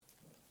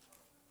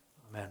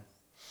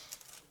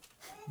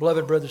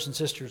Beloved brothers and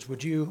sisters,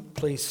 would you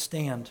please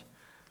stand?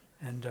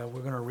 And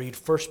we're going to read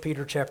 1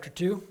 Peter chapter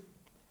 2.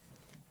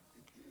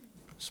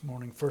 This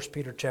morning, 1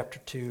 Peter chapter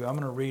 2. I'm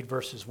going to read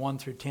verses 1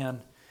 through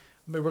 10.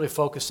 I'm really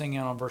focusing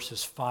in on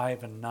verses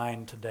 5 and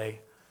 9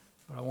 today.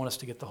 But I want us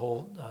to get the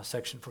whole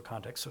section for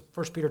context. So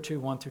 1 Peter 2,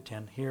 1 through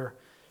 10. Here,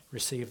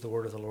 receive the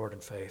word of the Lord in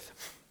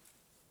faith.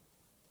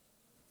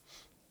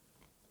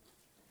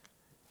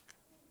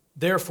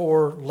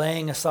 Therefore,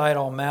 laying aside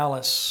all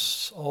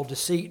malice, all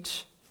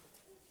deceit,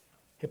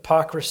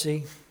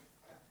 hypocrisy,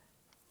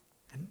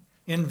 and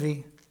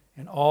envy,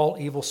 and all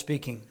evil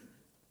speaking,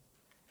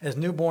 as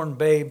newborn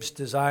babes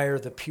desire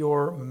the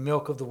pure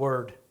milk of the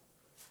word,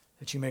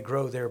 that you may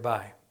grow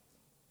thereby.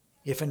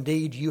 If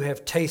indeed you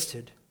have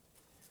tasted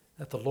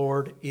that the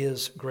Lord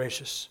is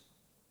gracious.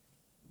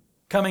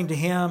 Coming to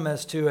him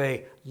as to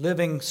a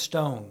living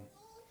stone,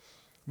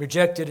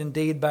 rejected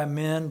indeed by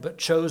men, but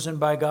chosen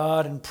by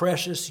God and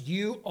precious,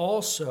 you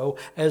also,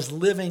 as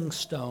living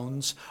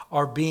stones,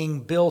 are being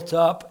built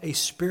up a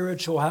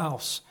spiritual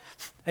house,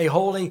 a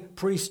holy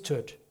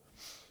priesthood,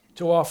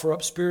 to offer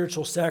up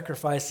spiritual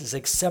sacrifices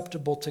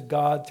acceptable to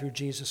God through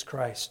Jesus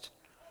Christ.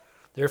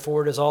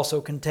 Therefore it is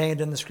also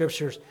contained in the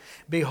Scriptures,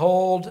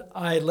 Behold,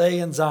 I lay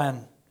in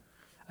Zion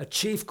a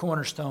chief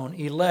cornerstone,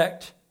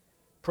 elect,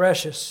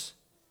 precious,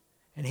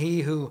 and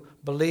he who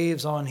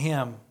believes on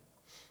him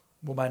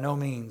will by no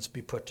means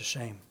be put to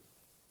shame.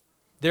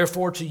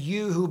 Therefore, to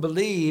you who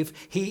believe,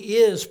 he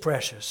is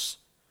precious.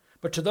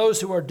 But to those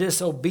who are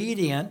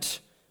disobedient,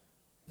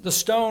 the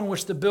stone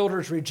which the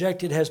builders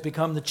rejected has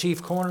become the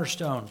chief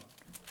cornerstone,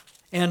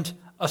 and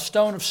a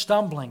stone of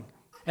stumbling,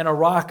 and a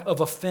rock of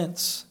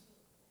offense.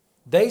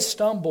 They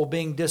stumble,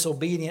 being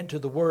disobedient to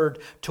the word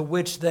to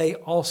which they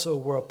also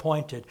were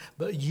appointed.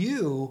 But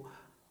you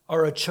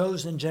are a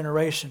chosen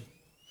generation,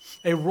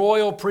 a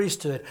royal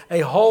priesthood, a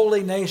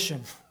holy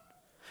nation,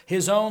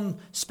 his own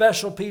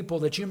special people,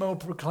 that you may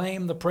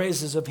proclaim the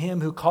praises of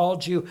him who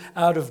called you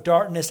out of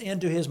darkness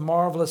into his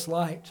marvelous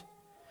light,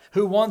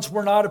 who once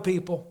were not a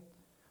people,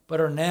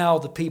 but are now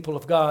the people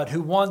of God,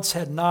 who once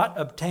had not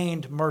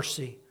obtained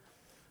mercy,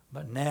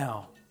 but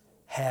now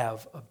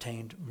have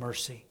obtained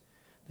mercy.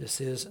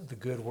 This is the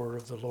good word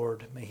of the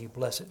Lord. May he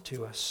bless it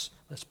to us.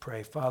 Let's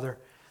pray. Father,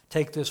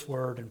 take this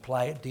word and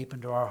apply it deep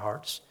into our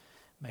hearts.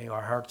 May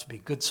our hearts be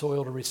good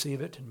soil to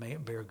receive it, and may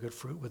it bear good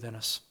fruit within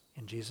us.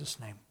 In Jesus'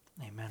 name.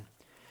 Amen.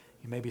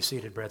 You may be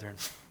seated, brethren.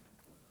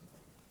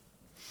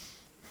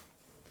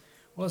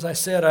 Well, as I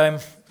said, I'm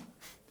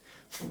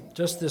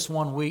just this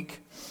 1 week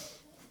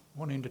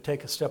wanting to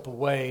take a step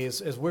away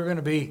as we're going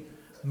to be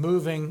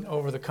moving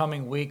over the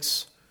coming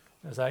weeks.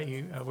 As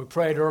we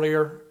prayed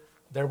earlier,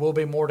 there will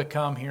be more to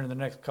come here in the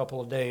next couple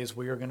of days.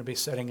 We are going to be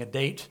setting a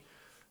date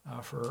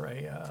for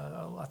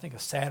I think a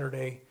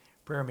Saturday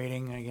prayer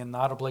meeting. Again,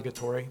 not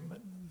obligatory,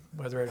 but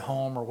whether at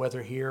home or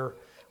whether here,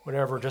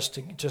 whatever, just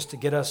to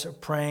get us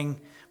praying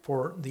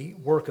for the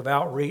work of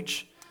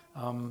outreach,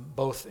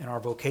 both in our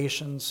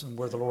vocations and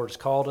where the Lord has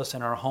called us,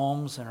 in our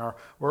homes, in our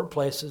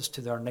workplaces,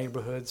 to our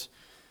neighborhoods,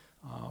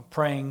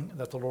 praying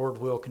that the Lord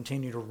will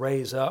continue to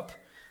raise up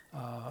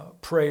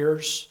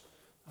prayers,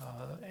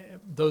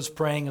 those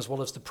praying as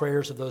well as the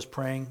prayers of those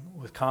praying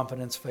with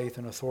confidence, faith,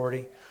 and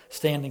authority,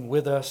 standing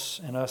with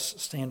us and us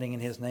standing in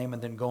his name,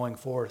 and then going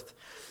forth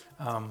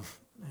and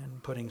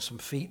putting some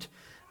feet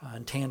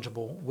and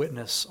tangible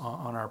witness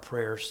on our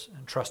prayers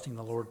and trusting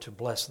the Lord to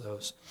bless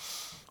those.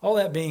 All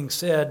that being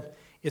said,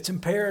 it's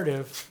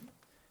imperative,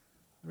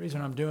 the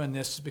reason I'm doing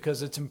this is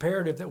because it's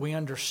imperative that we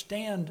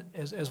understand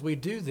as we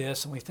do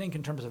this and we think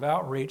in terms of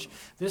outreach,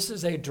 this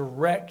is a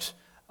direct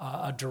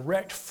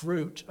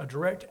fruit, a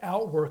direct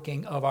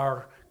outworking of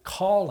our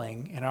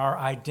calling and our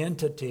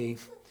identity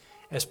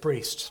as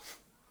priests.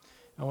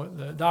 Now,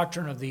 the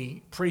doctrine of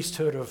the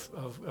priesthood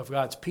of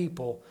God's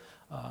people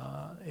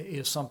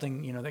is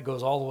something that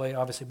goes all the way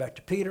obviously back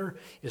to Peter.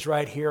 Is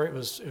right here. It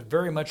was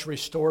very much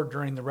restored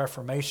during the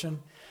Reformation.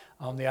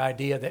 The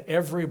idea that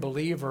every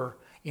believer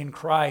in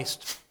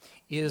Christ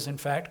is in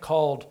fact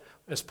called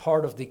as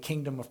part of the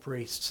kingdom of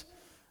priests.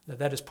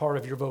 That is part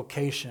of your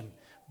vocation,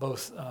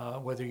 both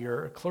whether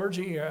you're a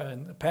clergy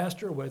and a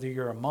pastor, whether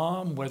you're a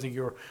mom, whether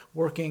you're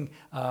working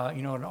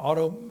in an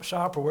auto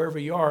shop or wherever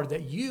you are,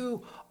 that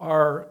you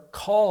are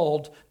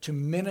called to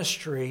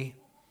ministry.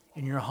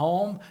 In your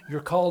home,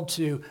 you're called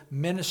to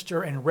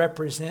minister and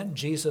represent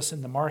Jesus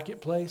in the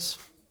marketplace.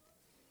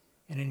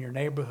 And in your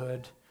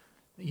neighborhood,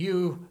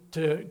 you,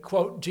 to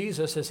quote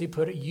Jesus as he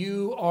put it,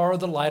 you are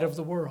the light of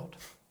the world.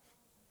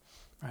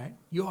 Right?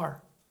 You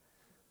are.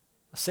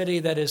 A city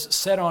that is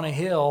set on a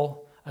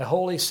hill, a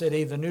holy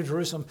city, the New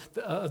Jerusalem,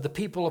 the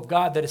people of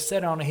God that is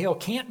set on a hill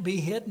can't be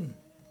hidden.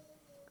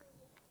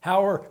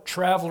 How are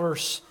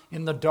travelers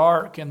in the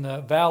dark and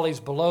the valleys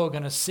below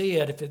going to see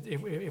it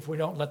if we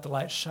don't let the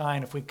light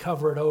shine, if we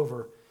cover it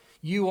over?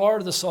 You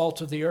are the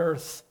salt of the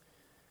earth.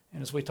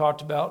 And as we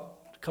talked about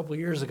a couple of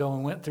years ago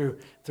and went through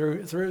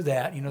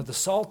that, the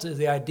salt is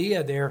the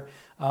idea there,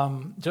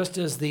 just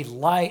as the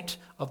light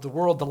of the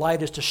world, the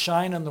light is to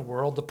shine in the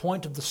world. The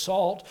point of the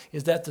salt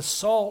is that the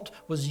salt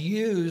was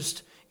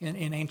used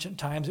in ancient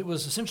times. It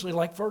was essentially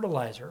like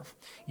fertilizer.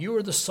 You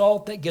are the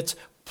salt that gets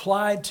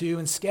applied to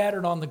and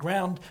scattered on the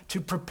ground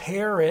to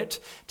prepare it,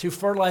 to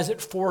fertilize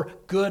it for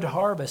good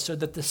harvest so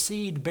that the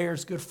seed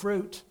bears good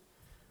fruit.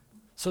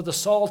 So the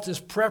salt is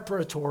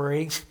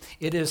preparatory.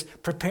 It is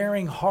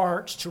preparing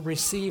hearts to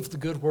receive the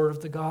good word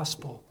of the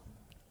gospel.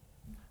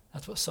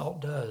 That's what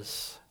salt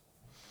does.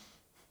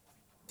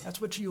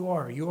 That's what you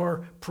are. You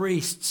are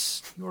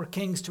priests. You are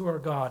kings to our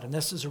God. And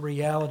this is a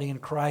reality in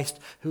Christ,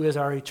 who is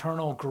our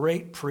eternal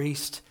great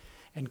priest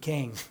and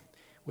king.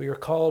 We are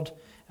called,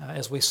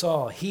 as we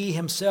saw, he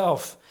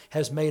himself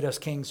has made us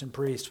kings and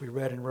priests. We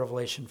read in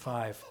Revelation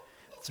 5.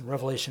 It's in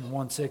Revelation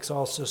 1:6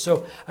 also.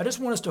 So I just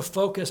want us to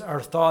focus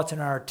our thoughts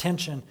and our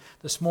attention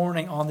this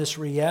morning on this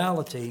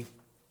reality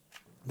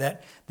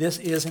that this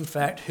is in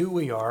fact who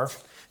we are.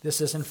 This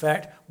is in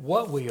fact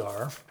what we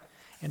are,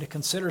 and to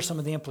consider some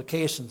of the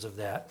implications of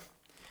that.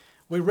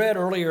 We read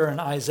earlier in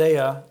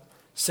Isaiah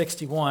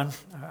 61,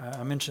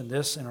 I mentioned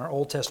this in our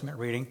Old Testament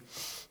reading,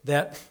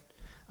 that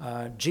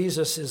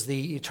Jesus is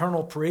the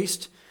eternal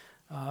priest,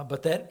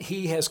 but that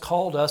he has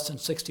called us in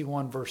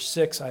 61 verse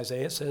 6,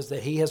 Isaiah says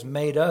that he has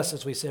made us,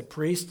 as we said,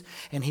 priests,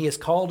 and he has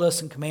called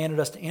us and commanded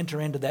us to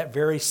enter into that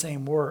very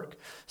same work,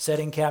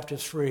 setting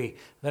captives free,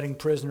 letting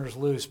prisoners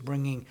loose,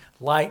 bringing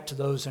light to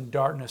those in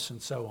darkness,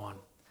 and so on.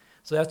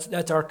 So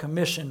that's our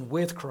commission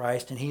with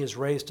Christ, and he has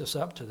raised us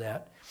up to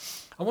that.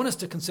 I want us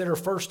to consider,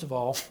 first of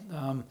all,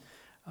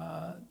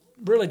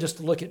 really just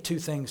to look at two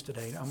things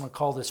today. I'm going to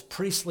call this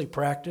priestly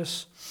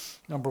practice,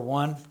 number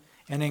one,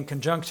 and in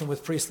conjunction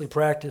with priestly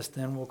practice,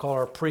 then we'll call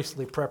our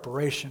priestly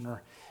preparation,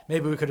 or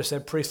maybe we could have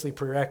said priestly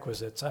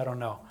prerequisites. I don't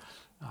know.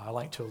 I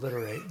like to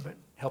alliterate, but it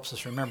helps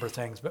us remember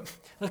things. But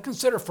let's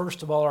consider,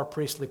 first of all, our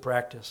priestly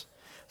practice.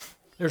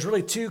 There's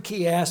really two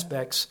key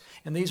aspects,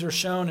 and these are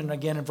shown,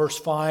 again, in verse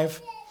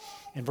 5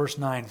 and verse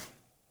 9.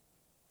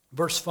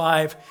 Verse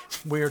 5,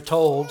 we are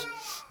told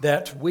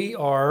that we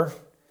are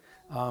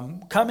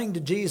coming to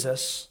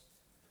Jesus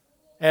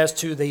as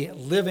to the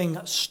living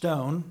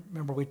stone.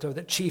 Remember, we told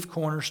that chief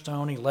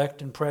cornerstone,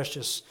 elect and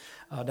precious,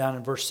 down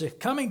in verse 6.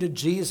 Coming to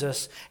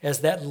Jesus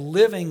as that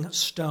living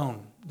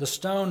stone. The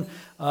stone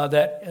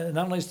that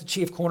not only is the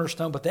chief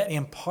cornerstone, but that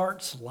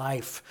imparts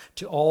life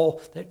to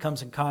all that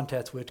comes in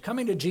contact with.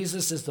 Coming to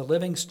Jesus as the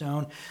living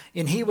stone,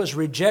 and he was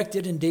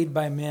rejected indeed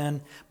by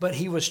men, but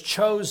he was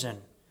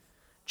chosen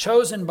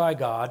by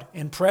God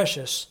and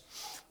precious.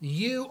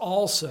 You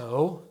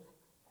also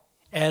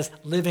as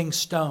living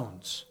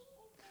stones.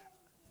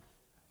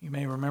 You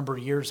may remember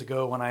years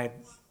ago when I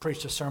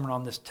preached a sermon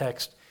on this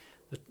text,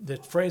 the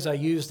phrase I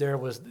used there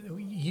was,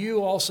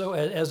 you also,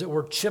 as it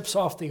were, chips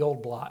off the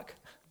old block.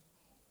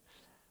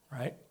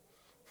 Right?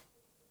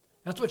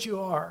 That's what you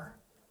are,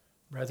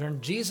 brethren.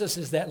 Jesus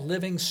is that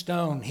living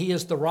stone. He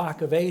is the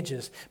rock of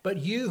ages. But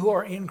you who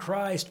are in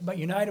Christ, but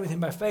united with him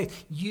by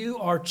faith, you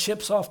are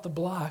chips off the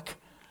block.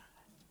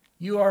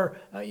 You are,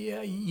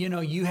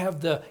 you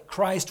have the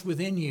Christ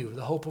within you,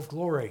 the hope of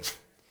glory.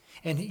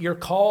 And your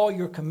call,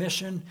 your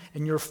commission,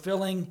 and your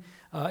filling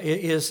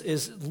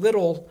is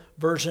little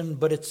version,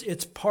 but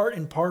it's part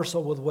and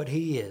parcel with what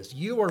he is.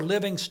 You are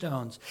living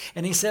stones.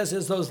 And he says,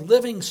 as those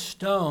living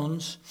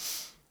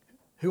stones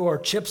who are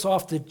chips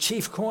off the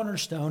chief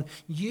cornerstone,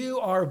 you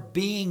are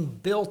being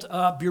built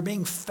up. You're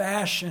being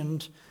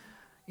fashioned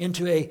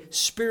into a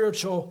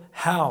spiritual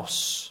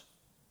house.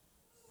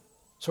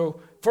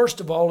 So, first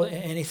of all,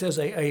 and he says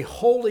a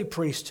holy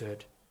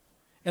priesthood.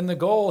 And the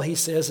goal, he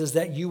says, is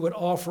that you would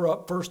offer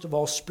up, first of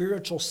all,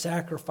 spiritual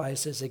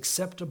sacrifices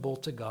acceptable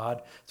to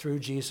God through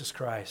Jesus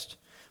Christ.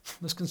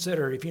 Let's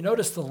consider, if you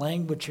notice the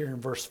language here in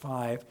verse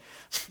 5,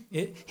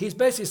 he's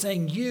basically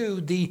saying,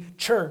 you, the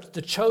church,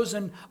 the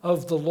chosen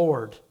of the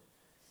Lord,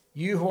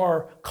 you who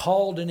are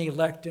called and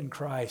elect in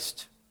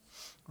Christ.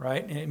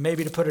 Right? And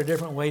maybe to put it a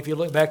different way, if you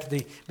look back at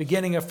the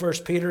beginning of 1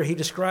 Peter, he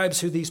describes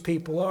who these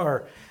people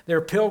are. They're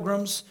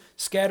pilgrims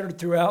scattered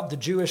throughout, the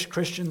Jewish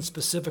Christians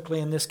specifically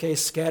in this case,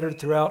 scattered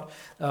throughout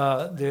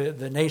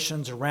the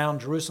nations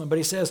around Jerusalem. But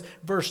he says,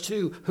 verse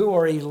 2, who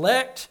are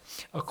elect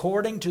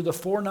according to the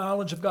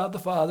foreknowledge of God the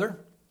Father.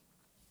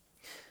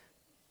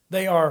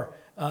 They are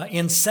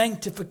in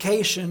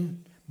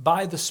sanctification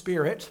by the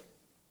Spirit.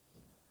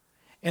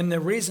 And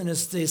the reason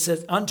is, he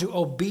says, unto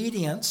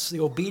obedience, the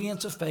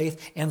obedience of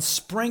faith, and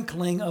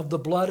sprinkling of the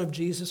blood of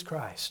Jesus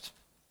Christ.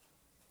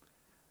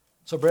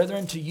 So,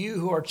 brethren, to you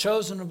who are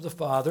chosen of the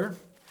Father,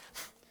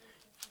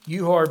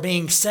 you who are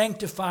being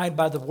sanctified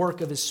by the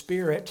work of his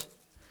Spirit,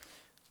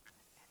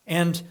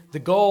 and the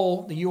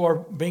goal, you are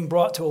being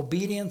brought to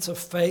obedience of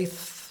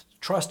faith,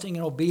 trusting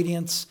in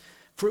obedience,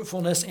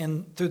 fruitfulness,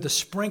 and through the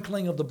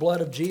sprinkling of the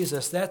blood of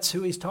Jesus. That's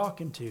who he's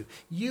talking to.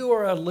 You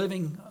are a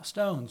living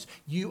stones.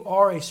 You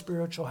are a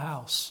spiritual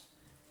house.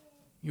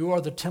 You are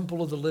the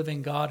temple of the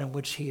living God in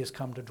which he has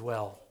come to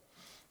dwell,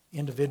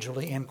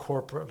 individually and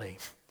corporately.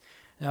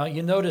 Now,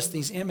 you notice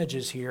these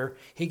images here.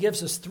 He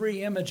gives us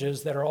three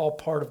images that are all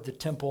part of the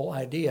temple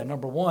idea.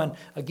 Number one,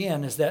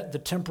 again, is that the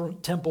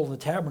temple, the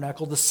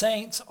tabernacle, the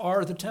saints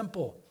are the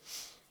temple.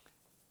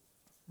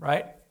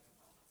 Right?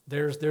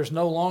 There's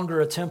no longer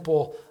a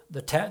temple.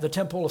 The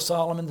temple of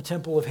Solomon, the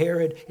temple of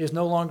Herod, is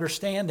no longer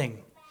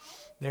standing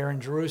there in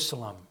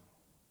Jerusalem.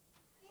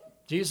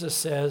 Jesus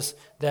says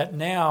that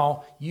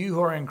now you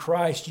who are in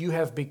Christ, you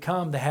have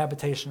become the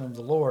habitation of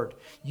the Lord.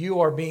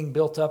 You are being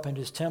built up in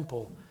His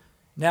temple.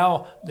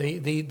 Now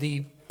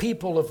the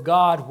people of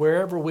God,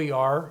 wherever we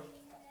are,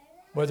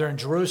 whether in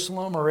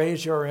Jerusalem or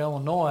Asia or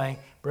Illinois,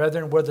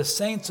 brethren, where the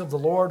saints of the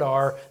Lord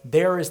are,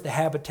 there is the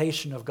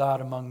habitation of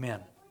God among men.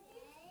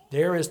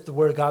 There is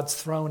where God's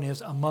throne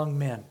is among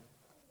men.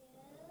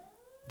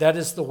 That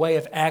is the way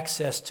of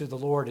access to the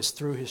Lord, is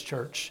through His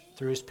church,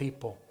 through His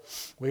people.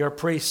 We are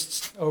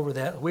priests over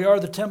that. We are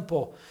the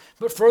temple.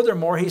 But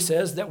furthermore, He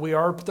says that we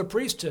are the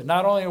priesthood.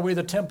 Not only are we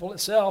the temple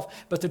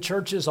itself, but the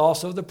church is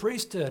also the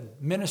priesthood,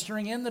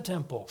 ministering in the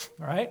temple,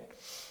 right?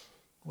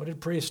 What did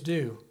priests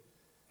do?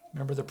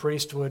 Remember, the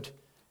priest would,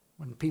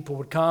 when people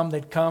would come, they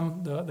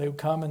would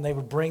come and they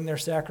would bring their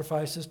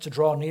sacrifices to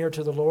draw near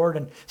to the Lord.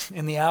 And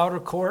in the outer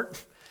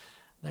court,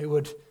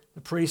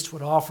 the priest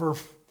would offer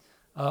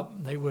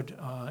up. They would,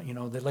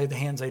 they laid the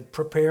hands. They'd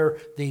prepare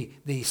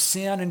the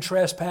sin and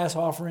trespass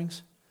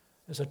offerings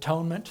as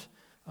atonement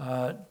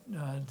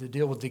to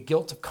deal with the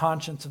guilt of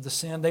conscience of the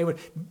sin. They would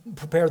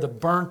prepare the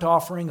burnt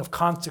offering of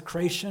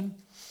consecration,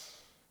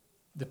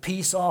 the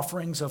peace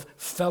offerings of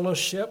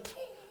fellowship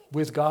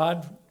with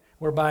God,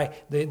 whereby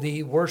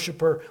the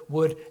worshiper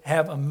would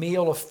have a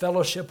meal of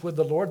fellowship with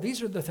the Lord.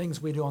 These are the things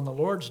we do on the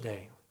Lord's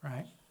Day,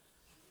 right?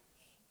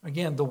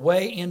 Again, the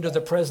way into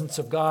the presence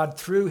of God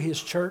through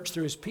His church,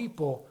 through His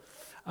people,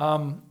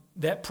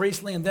 that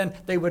priestly, and then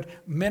they would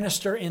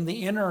minister in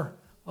the inner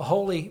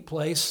holy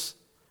place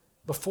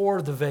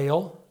before the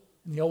veil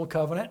in the Old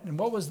Covenant. And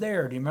what was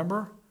there? Do you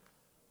remember?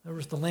 There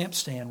was the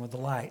lampstand with the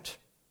light.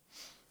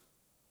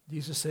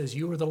 Jesus says,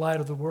 "You are the light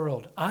of the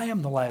world. I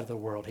am the light of the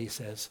world," He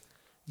says.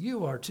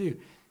 You are too.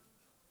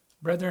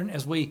 Brethren,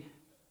 as we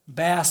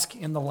bask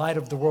in the light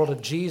of the world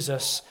of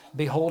Jesus,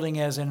 beholding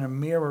as in a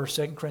mirror,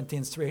 2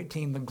 Corinthians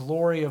 3:18, the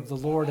glory of the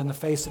Lord in the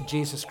face of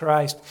Jesus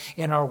Christ,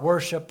 in our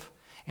worship,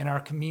 in our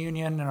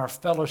communion, in our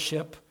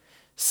fellowship,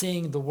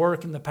 seeing the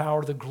work and the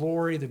power, the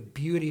glory, the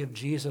beauty of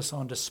Jesus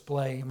on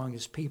display among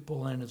His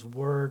people and His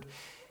word.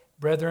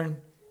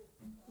 Brethren,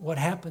 what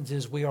happens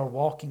is we are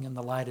walking in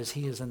the light as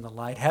He is in the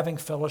light, having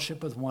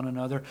fellowship with one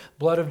another.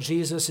 Blood of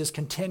Jesus is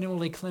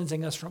continually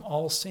cleansing us from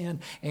all sin.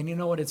 And you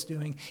know what it's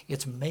doing?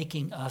 It's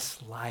making us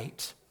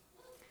light.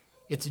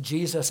 It's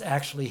Jesus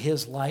actually,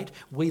 His light.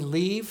 We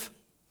leave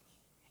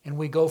and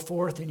we go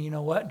forth, and you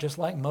know what? Just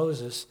like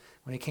Moses,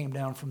 when he came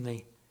down from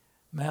the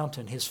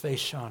mountain, his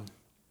face shone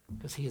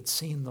because he had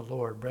seen the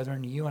Lord.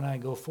 Brethren, you and I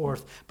go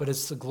forth, but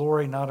it's the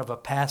glory not of a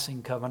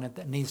passing covenant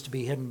that needs to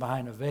be hidden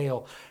behind a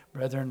veil.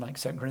 Brethren, like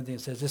 2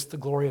 Corinthians says, it's the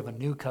glory of a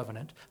new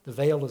covenant. The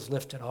veil is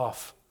lifted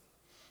off.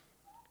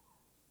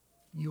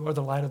 You are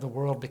the light of the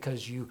world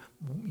because you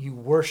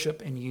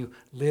worship and you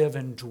live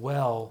and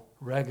dwell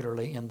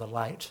regularly in the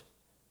light,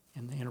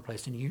 in the inner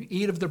place. And you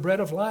eat of the bread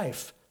of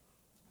life.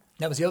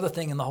 That was the other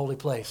thing in the holy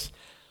place.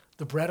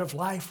 The bread of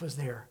life was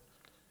there.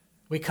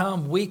 We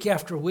come week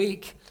after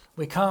week.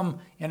 We come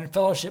in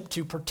fellowship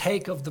to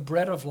partake of the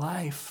bread of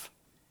life.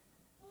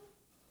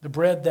 The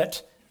bread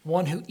that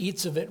one who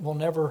eats of it will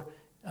never,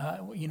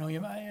 you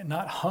might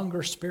not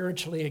hunger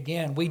spiritually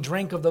again. We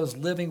drink of those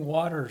living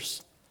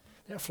waters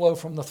that flow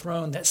from the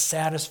throne that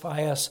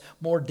satisfy us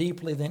more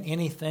deeply than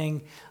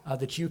anything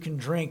that you can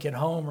drink at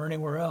home or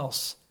anywhere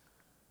else.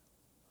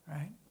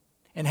 Right?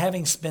 And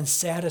having been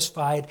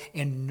satisfied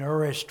and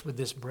nourished with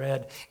this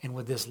bread and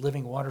with this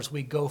living waters,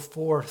 we go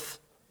forth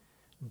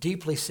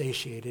deeply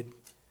satiated.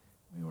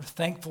 We were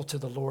thankful to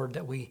the Lord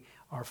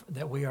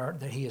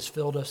that He has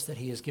filled us, that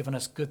He has given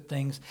us good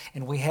things,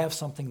 and we have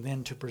something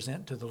then to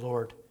present to the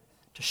Lord,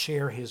 to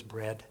share His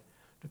bread,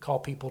 to call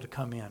people to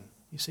come in.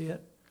 You see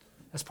it?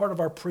 That's part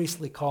of our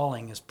priestly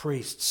calling as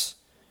priests,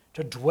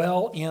 to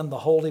dwell in the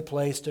holy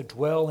place, to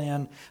dwell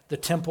in the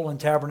temple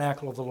and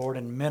tabernacle of the Lord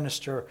and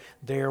minister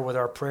there with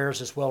our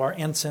prayers as well, our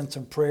incense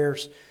and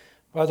prayers.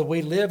 Father,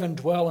 we live and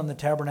dwell in the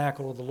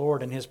tabernacle of the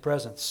Lord in His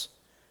presence,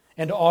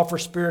 and to offer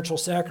spiritual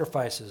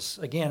sacrifices.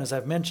 Again, as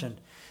I've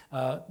mentioned,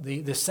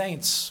 the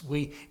saints,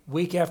 we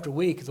week after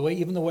week,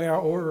 even the way our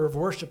order of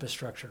worship is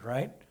structured,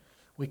 right?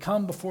 We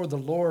come before the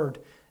Lord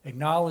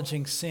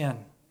acknowledging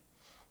sin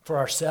for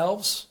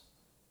ourselves,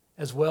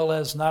 as well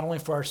as not only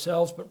for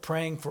ourselves, but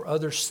praying for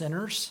other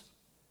sinners,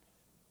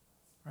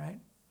 right?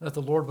 That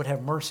the Lord would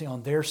have mercy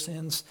on their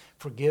sins,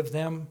 forgive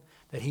them,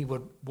 that He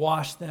would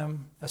wash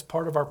them. That's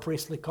part of our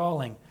priestly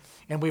calling.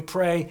 And we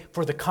pray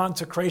for the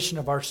consecration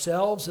of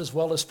ourselves as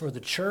well as for the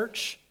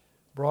church,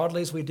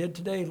 broadly as we did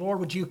today. Lord,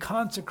 would You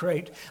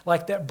consecrate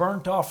like that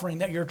burnt offering,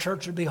 that Your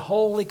church would be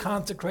wholly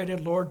consecrated,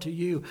 Lord, to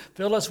You.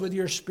 Fill us with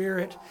Your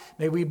Spirit.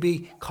 May we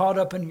be caught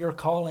up in Your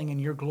calling and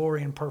Your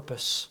glory and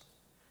purpose.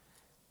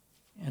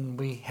 And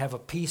we have a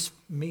peace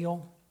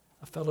meal,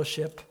 a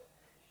fellowship,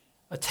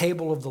 a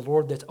table of the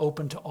Lord that's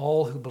open to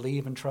all who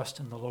believe and trust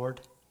in the Lord,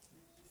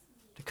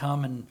 to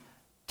come and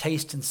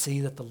taste and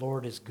see that the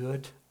Lord is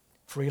good,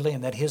 freely,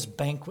 and that his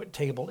banquet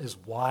table is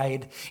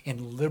wide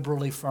and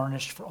liberally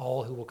furnished for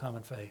all who will come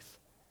in faith.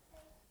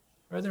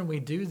 Brethren, we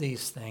do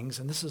these things,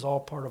 and this is all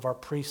part of our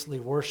priestly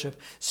worship,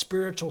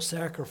 spiritual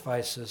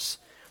sacrifices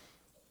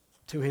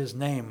to his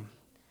name.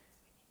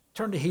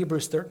 Turn to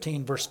Hebrews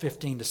 13, verse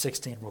 15 to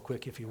 16 real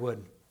quick, if you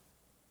would.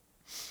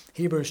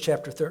 Hebrews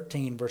chapter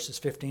 13, verses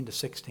 15 to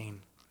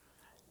 16.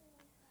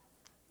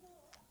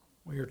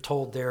 We are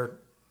told there,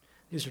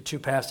 these are two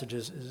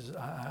passages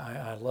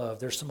I love.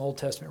 There's some Old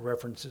Testament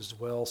references as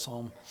well,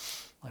 Psalm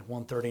like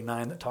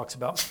 139 that talks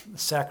about the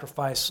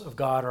sacrifice of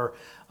God, or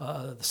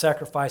the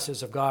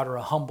sacrifices of God are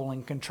a humble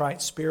and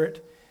contrite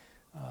spirit.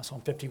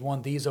 Psalm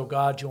 51, these, O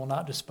God, you will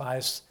not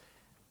despise.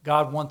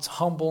 God wants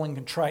humble and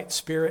contrite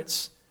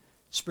spirits,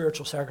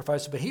 spiritual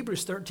sacrifices. But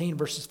Hebrews 13,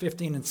 verses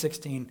 15 and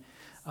 16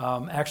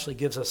 actually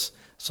gives us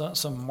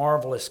some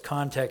marvelous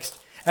context.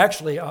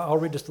 Actually, I'll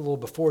read just a little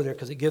before there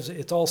because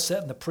it's all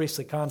set in the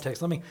priestly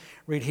context. Let me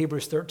read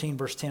Hebrews 13,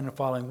 verse 10 and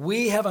following.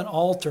 We have an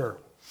altar.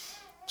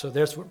 So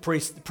there's what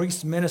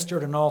priests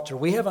ministered an altar.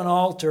 We have an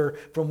altar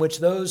from which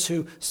those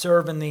who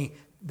serve in the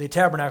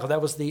tabernacle,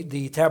 that was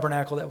the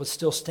tabernacle that was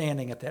still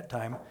standing at that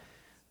time.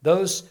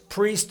 Those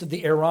priests of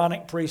the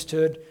Aaronic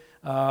priesthood,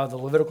 the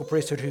Levitical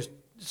priesthood who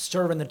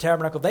serve in the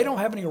tabernacle, they don't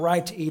have any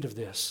right to eat of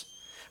this.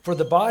 For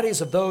the bodies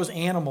of those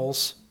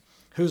animals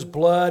whose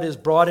blood is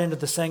brought into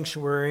the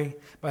sanctuary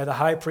by the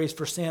high priest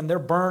for sin, they're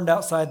burned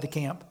outside the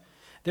camp.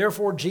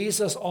 Therefore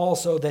Jesus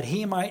also, that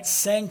he might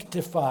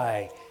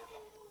sanctify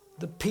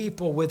the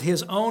people with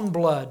his own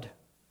blood,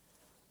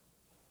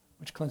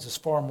 which cleanses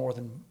far more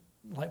than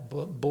like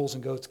bulls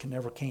and goats can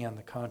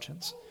the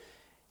conscience.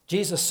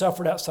 Jesus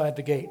suffered outside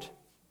the gate.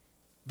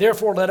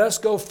 Therefore let us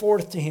go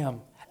forth to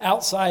him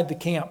outside the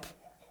camp,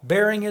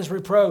 bearing his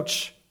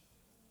reproach.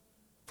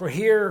 For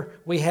here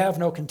we have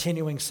no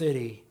continuing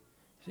city.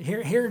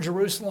 Here in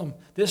Jerusalem,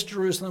 this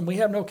Jerusalem, we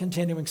have no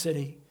continuing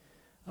city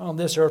on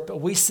this earth,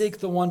 but we seek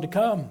the one to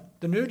come,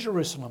 the new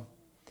Jerusalem.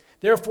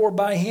 Therefore,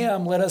 by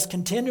him, let us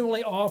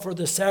continually offer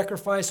the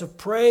sacrifice of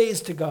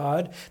praise to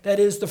God, that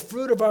is the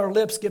fruit of our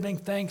lips, giving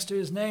thanks to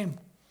his name.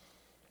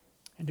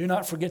 And do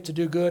not forget to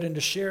do good and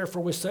to share, for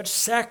with such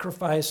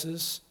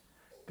sacrifices,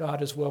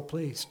 God is well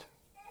pleased.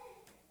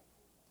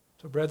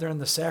 So, brethren,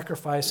 the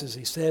sacrifices,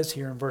 he says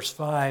here in verse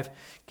 5,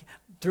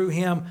 through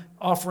him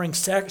offering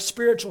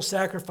spiritual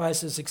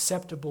sacrifices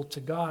acceptable to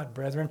God,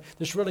 brethren.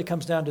 This really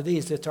comes down to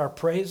these. It's our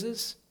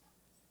praises,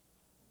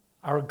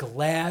 our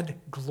glad,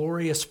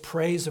 glorious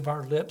praise of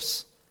our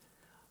lips,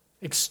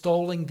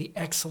 extolling the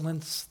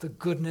excellence, the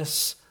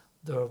goodness,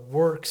 the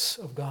works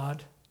of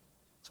God.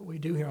 That's what we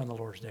do here on the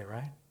Lord's Day,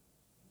 right?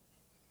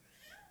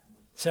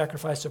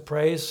 Sacrifice of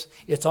praise.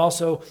 It's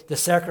also the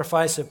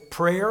sacrifice of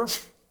prayer.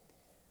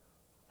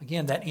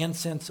 Again, that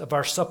incense of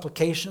our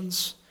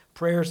supplications,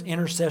 prayers,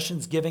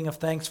 intercessions, giving of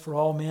thanks for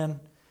all men.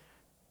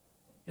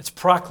 It's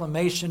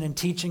proclamation and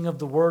teaching of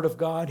the Word of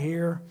God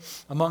here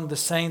among the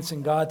saints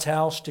in God's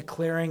house,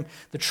 declaring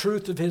the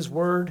truth of his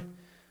Word,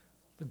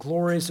 the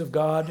glories of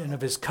God and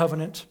of his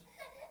covenant.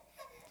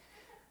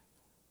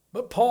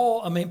 But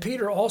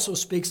Peter also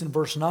speaks in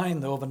verse 9,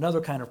 though, of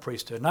another kind of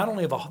priesthood. Not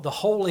only of the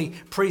holy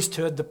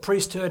priesthood,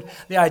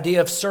 the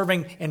idea of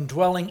serving and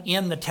dwelling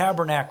in the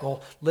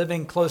tabernacle,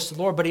 living close to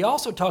the Lord, but he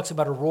also talks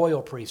about a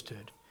royal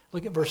priesthood.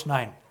 Look at verse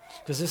 9,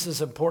 because this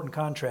is an important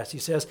contrast. He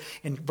says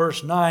in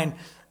verse 9,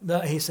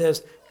 he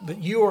says, but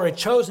you are a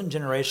chosen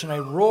generation,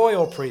 a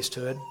royal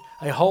priesthood,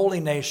 a holy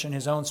nation,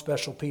 his own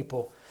special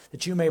people,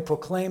 that you may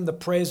proclaim the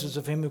praises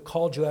of him who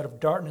called you out of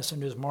darkness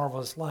into his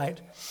marvelous light.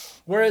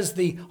 Whereas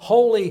the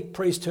holy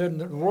priesthood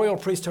and the royal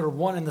priesthood are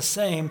one and the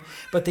same,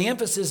 but the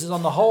emphasis is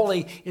on the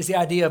holy, is the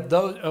idea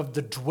of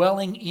the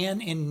dwelling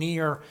in and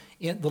near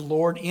the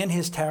Lord in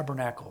his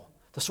tabernacle.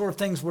 The sort of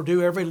things we'll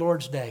do every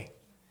Lord's Day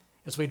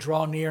as we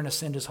draw near and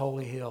ascend his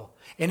holy hill.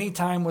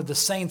 Anytime with the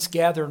saints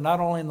gather, not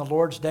only in the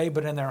Lord's Day,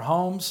 but in their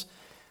homes,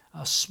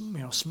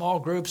 small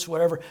groups,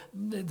 whatever.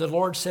 The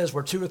Lord says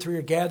where 2 or 3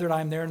 are gathered,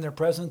 I'm there in their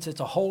presence.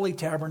 It's a holy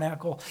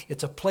tabernacle.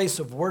 It's a place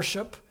of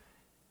worship.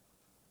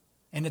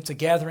 And it's a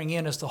gathering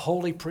in as the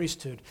holy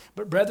priesthood.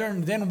 But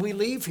brethren, then we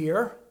leave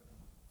here.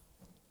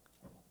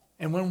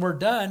 And when we're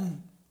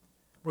done,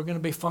 we're going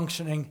to be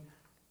functioning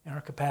in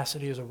our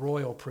capacity as a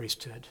royal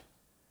priesthood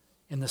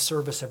in the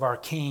service of our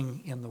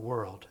King in the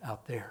world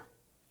out there.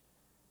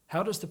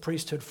 How does the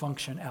priesthood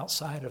function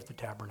outside of the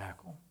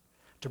tabernacle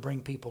to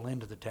bring people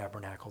into the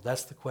tabernacle?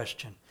 That's the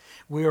question.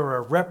 We are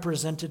a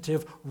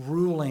representative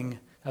ruling,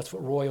 that's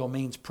what royal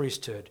means,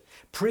 priesthood.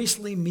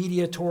 Priestly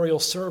mediatorial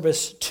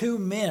service to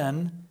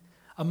men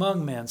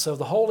among men. So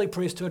the holy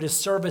priesthood is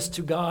service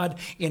to God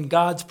in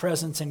God's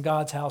presence in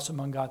God's house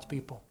among God's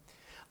people.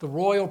 The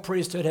royal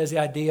priesthood has the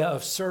idea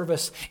of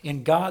service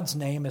in God's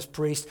name as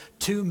priest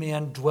to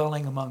men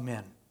dwelling among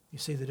men. You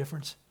see the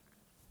difference?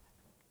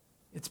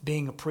 It's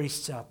being a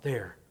priest out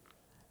there,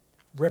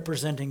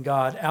 representing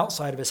God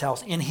outside of his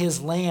house, in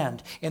his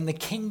land, in the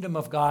kingdom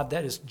of God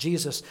that is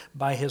Jesus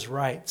by his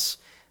rights,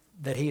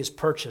 that he has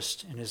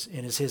purchased and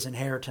is his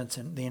inheritance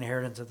and the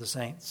inheritance of the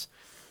saints.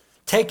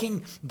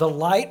 taking the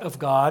light of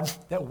God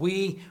that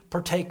we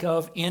partake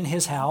of in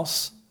his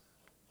house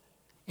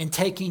and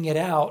taking it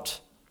out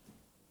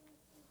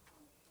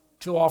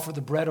to offer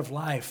the bread of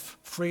life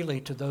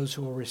freely to those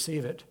who will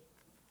receive it.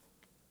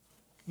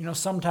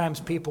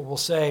 Sometimes people will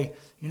say,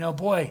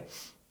 when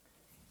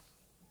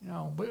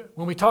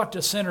we talk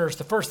to sinners,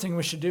 the first thing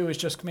we should do is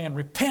just command,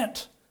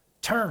 repent,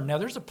 turn. Now,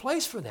 there's a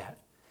place for that.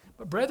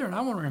 But brethren,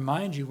 I want to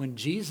remind you, when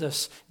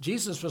Jesus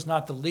was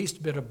not the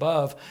least bit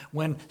above,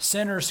 when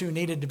sinners who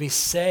needed to be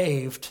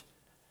saved,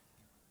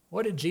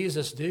 what did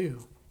Jesus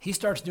do? He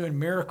starts doing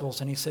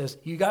miracles and he says,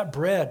 you got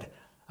bread.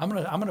 I'm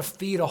going to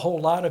feed a whole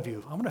lot of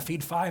you. I'm going to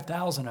feed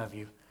 5,000 of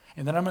you.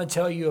 And then I'm going to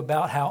tell you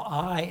about how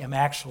I am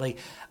actually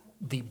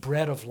the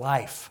bread of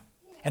life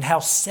and how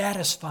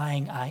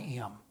satisfying I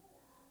am.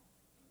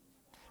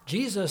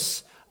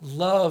 Jesus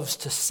loves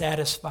to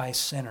satisfy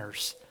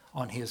sinners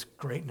on his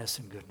greatness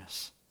and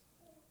goodness.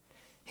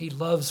 He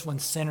loves when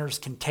sinners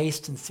can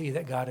taste and see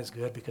that God is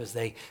good because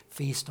they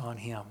feast on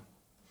him.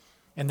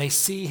 And they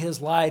see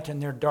his light in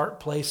their dark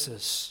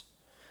places.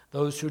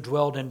 Those who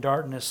dwelled in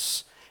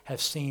darkness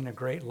have seen a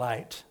great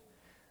light,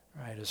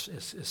 right?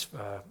 As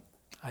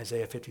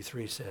Isaiah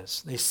 53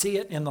 says. They see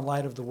it in the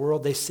light of the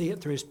world. They see it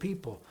through his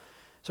people.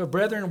 So,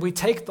 brethren, we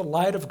take the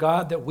light of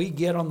God that we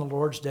get on the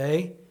Lord's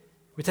day.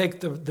 We take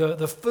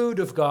the food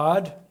of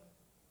God.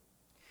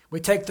 We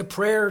take the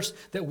prayers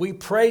that we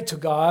pray to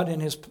God in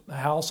his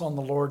house on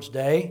the Lord's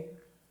day.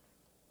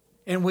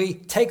 And we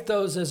take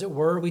those, as it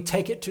were, we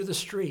take it to the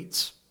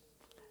streets.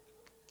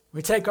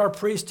 We take our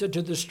priesthood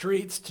to the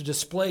streets to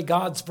display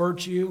God's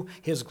virtue,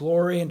 his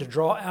glory, and to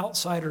draw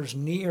outsiders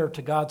near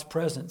to God's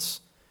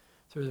presence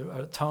through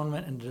the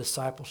atonement and the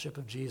discipleship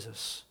of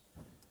Jesus.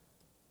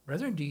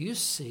 Brethren, do you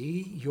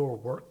see your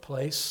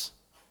workplace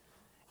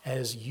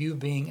as you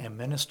being a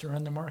minister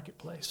in the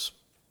marketplace?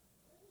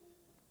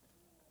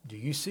 Do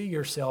you see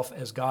yourself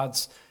as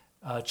God's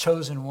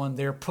chosen one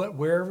there, put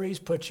wherever he's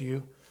put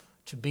you,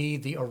 to be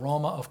the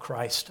aroma of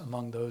Christ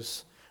among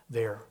those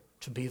there,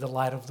 to be the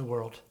light of the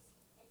world?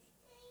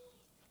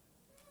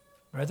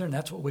 Brethren,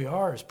 that's what we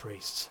are as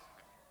priests.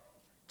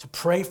 To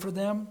pray for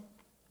them,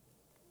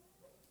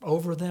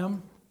 over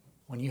them,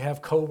 when you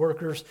have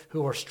co-workers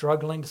who are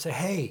struggling, to say,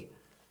 hey,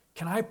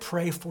 can I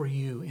pray for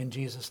you in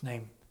Jesus'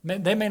 name?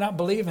 They may not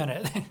believe in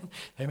it.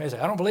 They may say,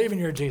 I don't believe in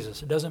your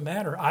Jesus. It doesn't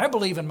matter. I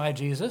believe in my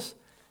Jesus.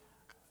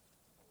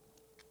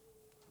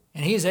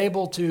 And he's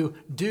able to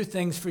do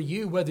things for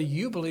you whether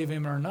you believe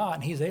him or not.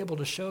 And he's able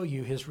to show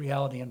you his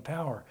reality and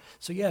power.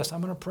 So yes,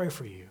 I'm going to pray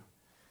for you.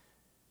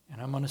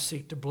 And I'm going to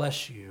seek to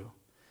bless you.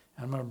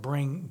 And I'm going to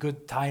bring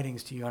good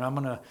tidings to you. And I'm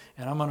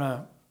going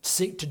to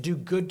seek to do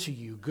good to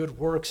you, good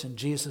works in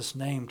Jesus'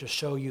 name, to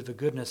show you the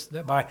goodness,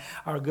 that by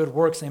our good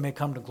works they may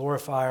come to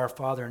glorify our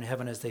Father in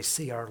heaven as they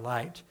see our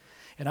light.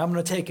 And I'm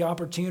going to take the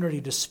opportunity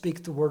to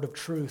speak the word of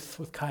truth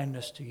with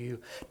kindness to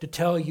you, to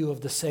tell you of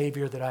the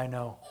Savior that I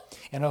know,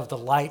 and of the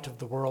light of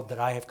the world that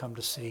I have come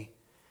to see,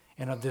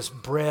 and of this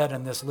bread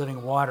and this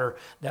living water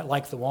that,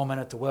 like the woman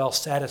at the well,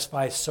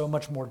 satisfies so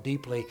much more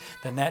deeply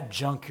than that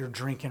junk you're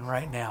drinking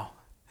right now.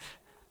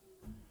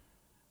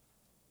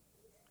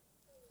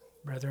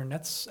 Brethren,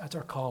 that's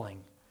our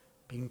calling,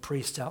 being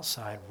priests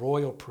outside,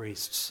 royal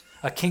priests,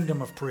 a kingdom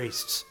of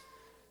priests.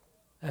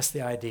 That's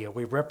the idea.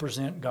 We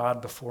represent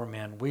God before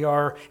men. We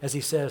are, as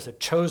he says, a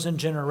chosen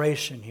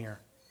generation here.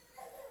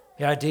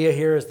 The idea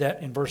here is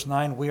that in verse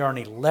 9, we are an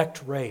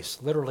elect race.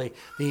 Literally,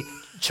 the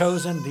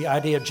chosen, the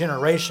idea of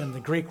generation,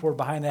 the Greek word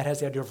behind that has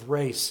the idea of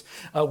race.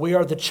 We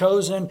are the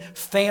chosen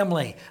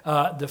family,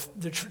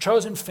 the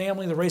chosen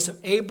family, the race of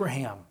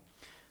Abraham.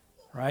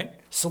 Right?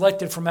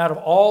 Selected from out of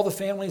all the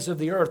families of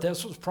the earth.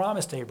 That's what was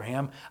promised to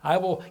Abraham. I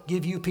will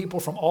give you people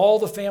from all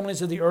the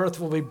families of the earth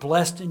will be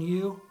blessed in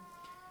you.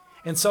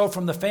 And so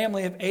from the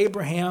family of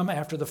Abraham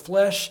after the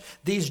flesh,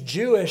 these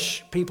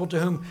Jewish people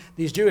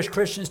these Jewish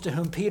Christians to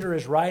whom Peter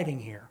is writing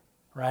here,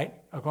 right?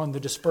 On the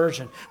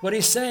dispersion. What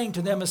he's saying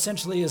to them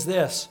essentially is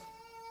this.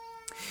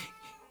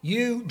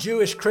 You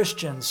Jewish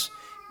Christians,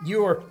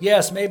 you are,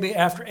 yes, maybe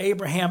after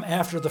Abraham,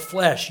 after the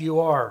flesh, you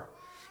are.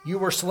 You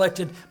were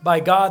selected by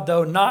God,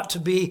 though, not to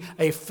be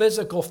a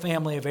physical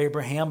family of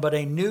Abraham, but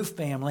a new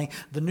family,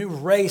 the new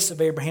race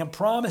of Abraham,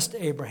 promised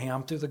to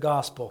Abraham through the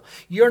gospel.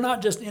 You're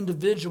not just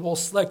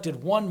individuals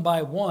selected one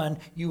by one.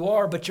 You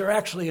are, but you're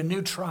actually a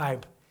new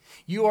tribe.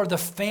 You are the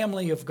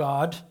family of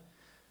God.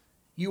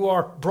 You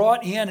are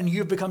brought in and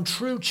you've become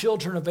true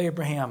children of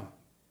Abraham,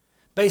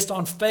 based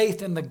on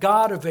faith in the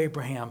God of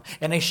Abraham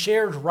and a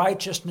shared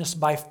righteousness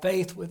by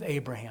faith with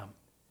Abraham.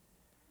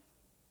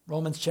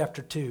 Romans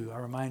chapter 2, I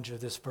remind you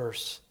of this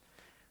verse.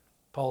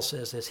 Paul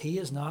says, as he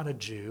is not a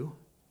Jew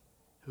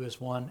who is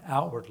one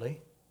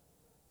outwardly,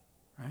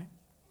 right?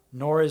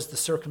 Nor is the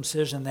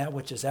circumcision that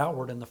which is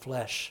outward in the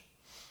flesh.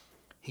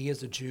 He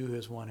is a Jew who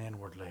is one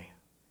inwardly.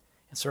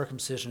 And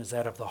circumcision is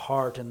that of the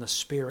heart and the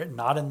spirit,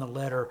 not in the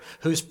letter,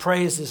 whose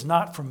praise is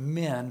not from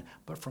men,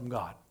 but from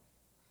God.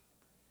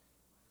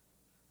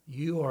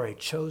 You are a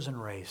chosen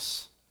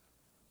race,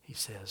 he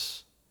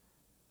says.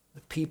 The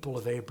people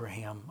of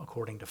Abraham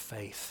according to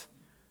faith.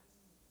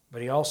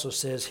 But he also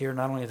says here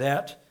not only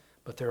that,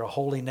 but they're a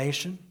holy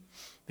nation.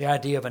 The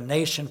idea of a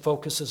nation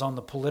focuses on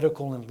the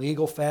political and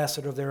legal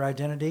facet of their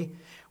identity,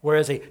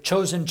 whereas a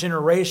chosen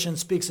generation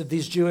speaks of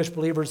these Jewish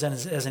believers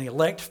as an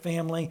elect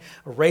family,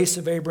 a race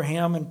of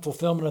Abraham and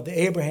fulfillment of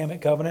the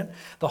Abrahamic covenant.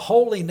 The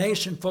holy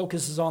nation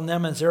focuses on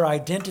them as their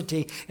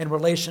identity in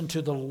relation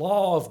to the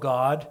law of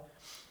God,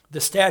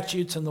 the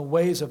statutes and the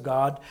ways of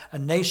God, a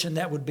nation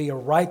that would be a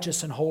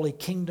righteous and holy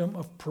kingdom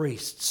of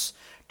priests.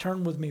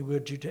 Turn with me,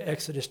 would you, to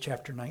Exodus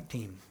chapter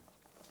 19.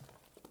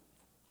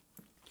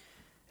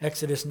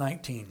 Exodus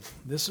 19.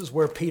 This is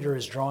where Peter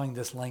is drawing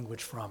this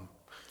language from.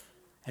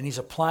 And he's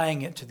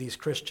applying it to these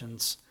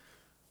Christians.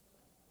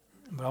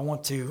 But I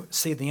want to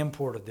see the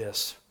import of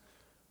this.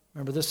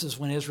 Remember, this is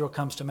when Israel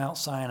comes to Mount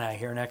Sinai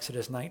here in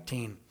Exodus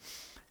 19.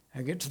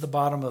 I get to the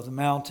bottom of the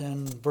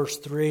mountain. Verse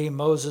 3,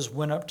 Moses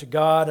went up to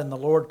God, and the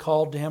Lord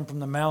called to him from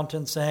the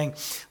mountain, saying,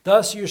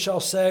 "Thus you shall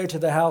say to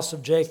the house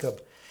of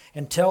Jacob,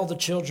 and tell the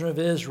children of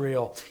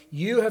Israel,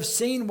 you have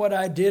seen what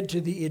I did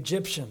to the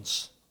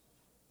Egyptians."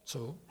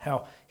 So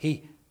how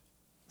he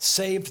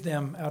saved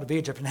them out of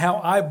Egypt, and how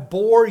I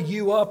bore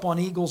you up on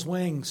eagle's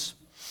wings,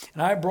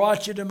 and I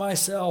brought you to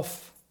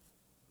myself.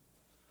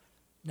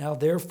 Now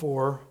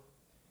therefore,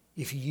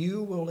 if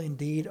you will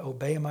indeed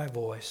obey my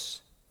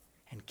voice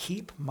and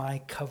keep my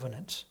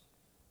covenant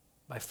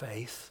by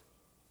faith,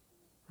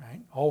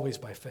 right? Always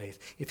by faith.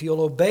 If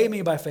you'll obey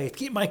me by faith,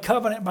 keep my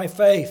covenant by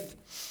faith,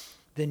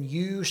 then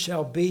you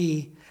shall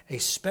be a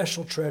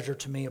special treasure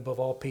to me above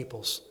all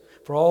peoples.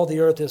 For all the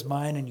earth is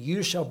mine, and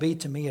you shall be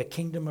to me a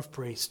kingdom of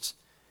priests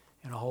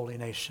and a holy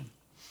nation.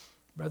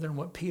 Brethren,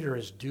 what Peter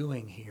is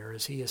doing here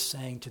is he is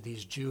saying to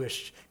these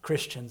Jewish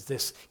Christians,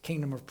 this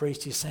kingdom of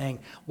priests, he's saying,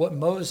 what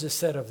Moses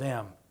said of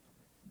them,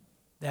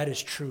 that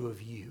is true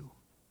of you.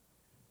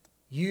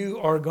 You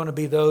are going to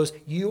be those,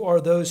 you are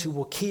those who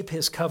will keep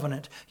his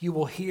covenant. You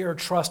will hear,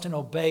 trust, and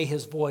obey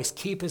his voice.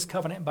 Keep his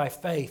covenant by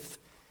faith.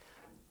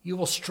 You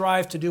will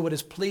strive to do what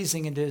is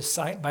pleasing in his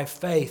sight by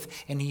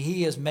faith, and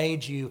he has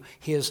made you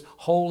his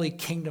holy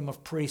kingdom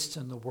of priests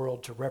in the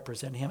world to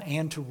represent him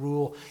and to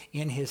rule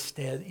in his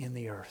stead in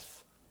the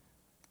earth.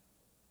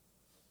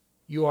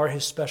 You are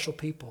his special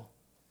people.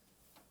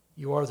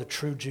 You are the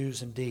true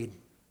Jews indeed.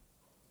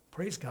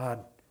 Praise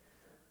God.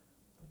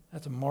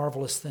 That's a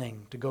marvelous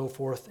thing, to go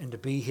forth and to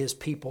be his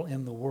people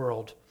in the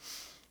world,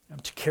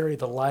 and to carry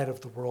the light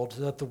of the world,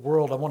 so that the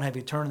world, I won't have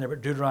you turn there,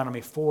 but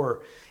Deuteronomy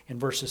 4 in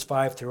verses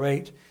 5 through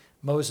 8,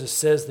 Moses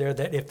says there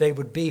that if they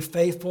would be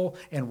faithful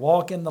and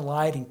walk in the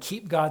light and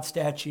keep God's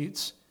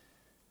statutes,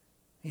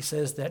 he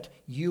says that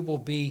you will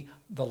be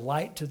the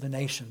light to the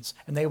nations.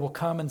 And they will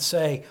come and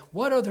say,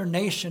 what other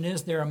nation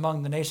is there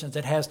among the nations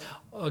that has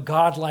a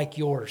God like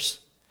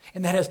yours,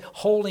 and that has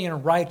holy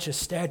and righteous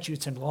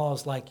statutes and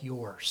laws like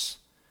yours,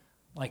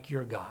 like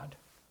your God?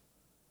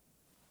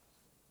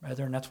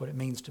 Brethren, that's what it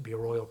means to be a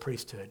royal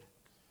priesthood.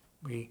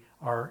 We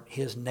are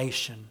his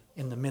nation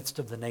in the midst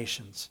of the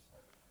nations.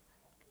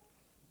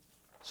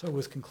 So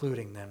with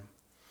concluding then,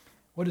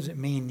 what does it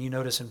mean, you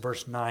notice in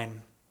verse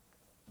 9,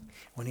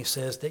 when he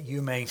says that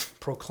you may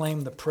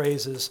proclaim the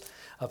praises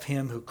of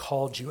him who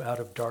called you out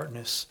of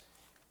darkness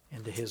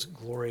into his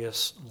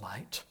glorious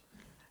light?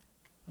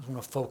 I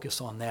want to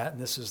focus on that,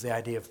 and this is the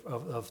idea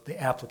of the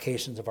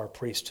applications of our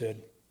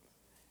priesthood.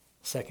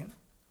 Second,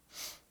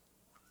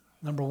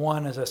 number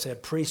one, as I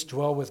said, priests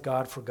dwell with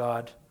God for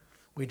God.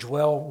 We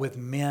dwell with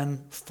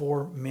men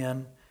for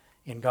men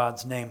in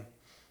God's name.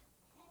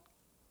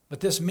 But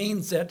this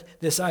means that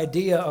this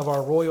idea of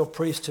our royal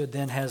priesthood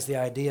then has the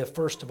idea,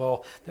 first of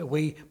all, that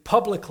we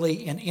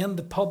publicly and in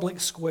the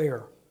public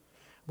square,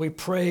 we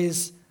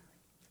praise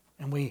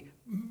and we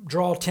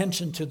draw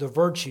attention to the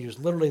virtues,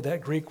 literally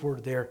that Greek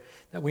word there,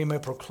 that we may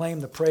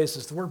proclaim the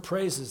praises. The word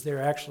praises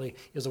there actually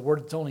is a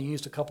word that's only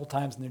used a couple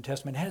times in the New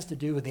Testament. It has to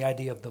do with the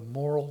idea of the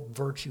moral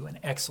virtue and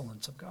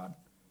excellence of God.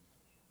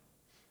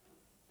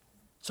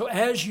 So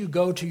as you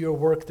go to your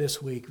work this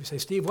week, you say,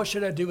 Steve, what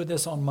should I do with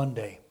this on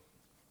Monday?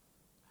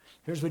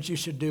 Here's what you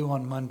should do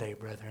on Monday,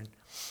 brethren.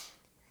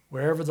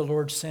 Wherever the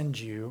Lord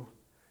sends you,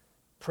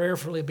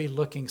 prayerfully be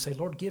looking, say,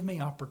 Lord, give me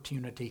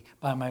opportunity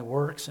by my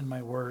works and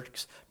my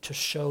works to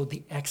show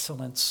the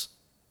excellence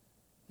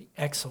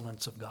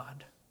of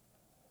God,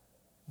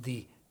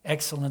 the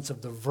excellence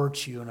of the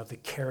virtue and of the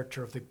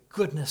character of the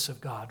goodness of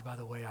God by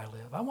the way I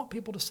live. I want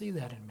people to see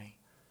that in me.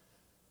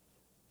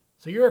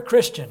 So you're a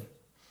Christian.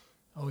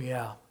 Oh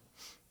yeah.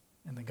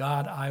 And the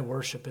God I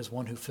worship is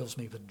one who fills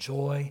me with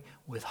joy,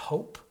 with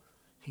hope.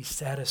 He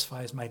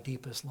satisfies my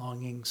deepest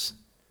longings.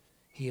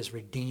 He has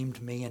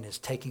redeemed me and is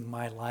taking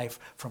my life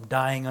from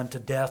dying unto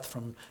death,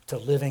 to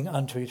living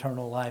unto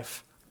eternal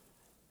life.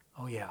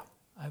 Oh yeah,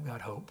 I've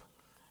got hope.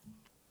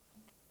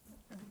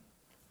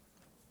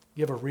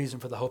 You have a reason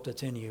for the hope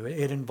that's in you.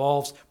 It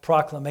involves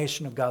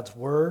proclamation of God's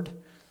word,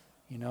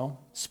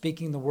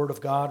 speaking the word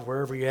of God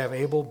wherever you have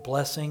able,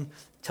 blessing,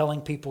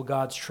 telling people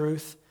God's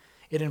truth.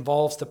 It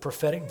involves the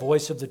prophetic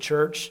voice of the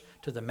church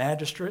to the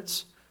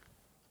magistrates.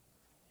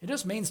 It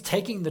just means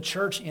taking the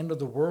church into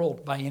the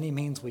world by any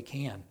means we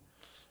can.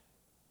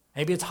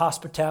 Maybe it's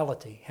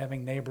hospitality,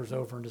 having neighbors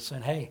over and just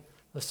saying, hey,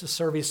 let's just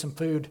serve you some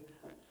food.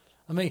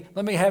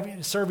 Let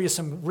me serve you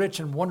some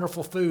rich and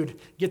wonderful food.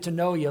 Get to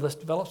know you. Let's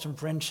develop some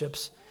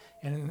friendships.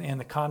 And in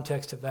the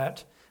context of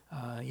that,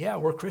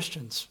 we're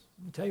Christians.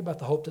 Let me tell you about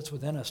the hope that's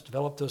within us.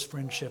 Develop those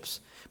friendships.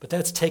 But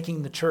that's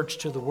taking the church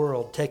to the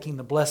world, taking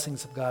the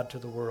blessings of God to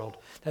the world.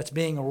 That's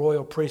being a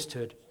royal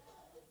priesthood.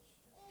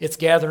 It's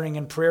gathering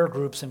in prayer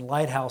groups and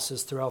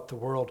lighthouses throughout the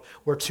world.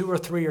 Where 2 or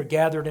 3 are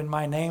gathered in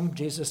my name,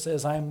 Jesus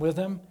says, I am with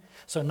them.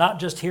 So not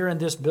just here in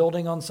this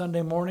building on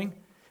Sunday morning,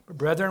 but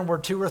brethren, where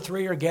 2 or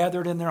 3 are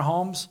gathered in their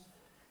homes,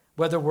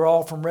 whether we're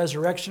all from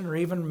Resurrection or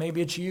even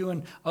maybe it's you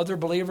and other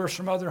believers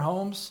from other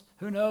homes,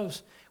 who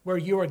knows? Where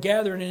you are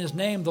gathered in His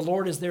name, the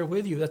Lord is there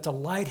with you. That's a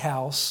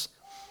lighthouse,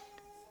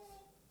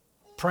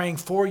 praying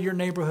for your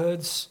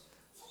neighborhoods,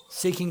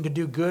 seeking to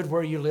do good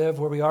where you live,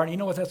 where we are. And you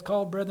know what that's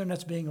called, brethren?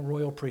 That's being a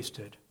royal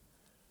priesthood.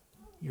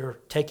 You're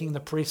taking the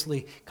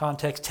priestly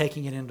context,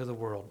 taking it into the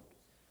world.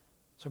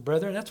 So,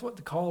 brethren, that's what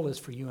the call is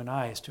for you and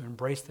I, is to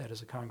embrace that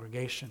as a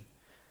congregation.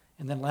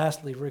 And then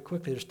lastly, very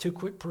quickly, there's 2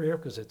 quick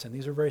prerequisites, and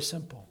these are very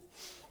simple.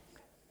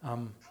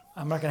 I'm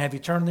not going to have you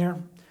turn there,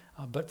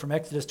 but from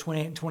Exodus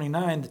 28 and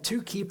 29, the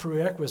 2 key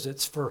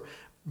prerequisites for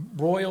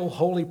royal,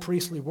 holy,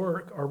 priestly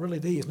work are really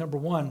these. Number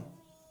 1,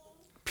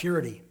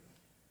 purity.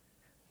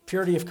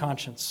 Purity of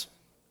conscience.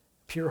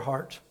 Pure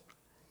heart.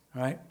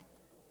 All right?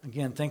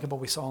 Again, think of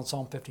what we saw in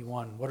Psalm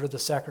 51. What are the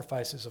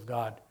sacrifices of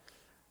God?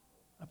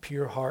 A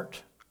pure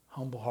heart,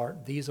 humble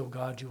heart. These, O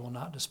God, you will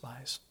not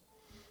despise.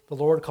 The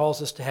Lord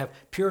calls us to have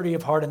purity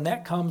of heart, and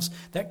that comes,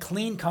 that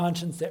clean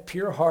conscience, that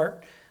pure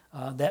heart,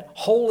 that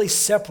wholly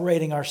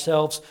separating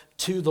ourselves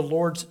to the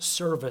Lord's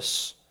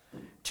service,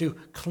 to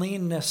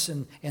cleanness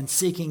and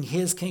seeking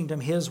His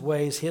kingdom, His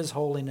ways, His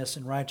holiness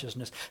and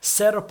righteousness,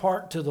 set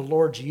apart to the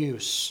Lord's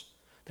use.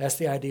 That's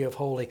the idea of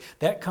holy.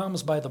 That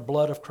comes by the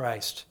blood of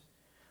Christ.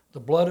 The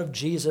blood of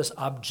Jesus,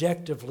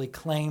 objectively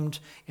claimed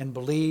and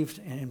believed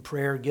and in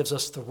prayer, gives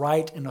us the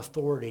right and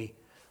authority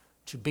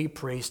to be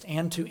priest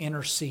and to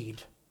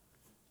intercede.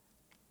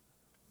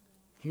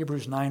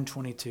 Hebrews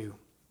 9:14.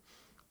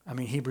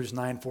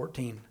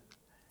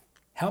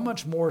 How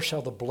much more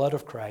shall the blood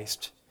of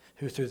Christ,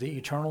 who through the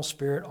eternal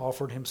Spirit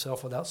offered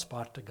Himself without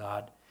spot to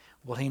God,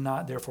 will He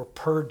not therefore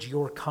purge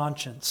your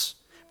conscience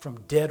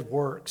from dead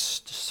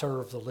works to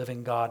serve the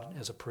living God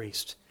as a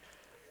priest?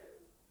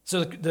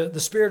 So the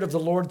Spirit of the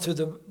Lord, through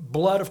the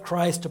blood of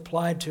Christ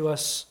applied to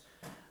us,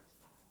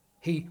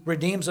 He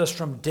redeems us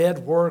from dead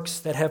works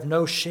that have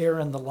no share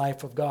in the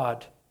life of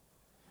God,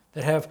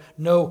 that have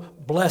no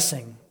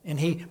blessing. And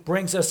He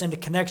brings us into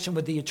connection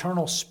with the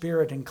eternal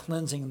Spirit and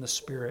cleansing in the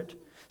Spirit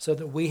so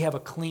that we have a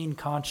clean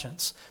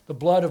conscience. The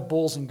blood of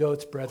bulls and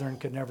goats, brethren,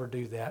 could never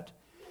do that.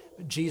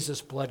 But Jesus'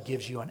 blood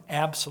gives you an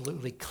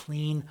absolutely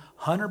clean,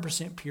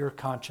 100% pure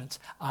conscience.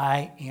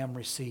 I am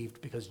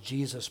received because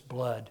Jesus'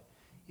 blood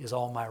is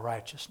all my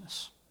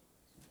righteousness.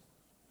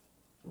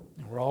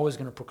 And we're always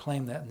going to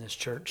proclaim that in this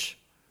church.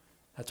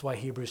 That's why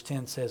Hebrews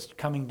 10 says,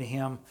 coming to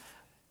Him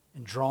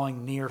and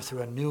drawing near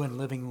through a new and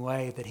living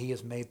way that He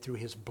has made through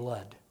His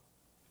blood.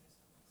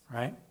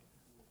 Right?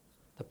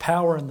 The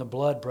power in the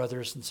blood,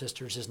 brothers and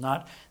sisters, is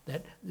not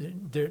that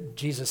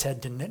Jesus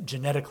had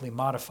genetically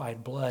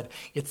modified blood.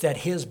 It's that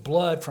His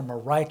blood from a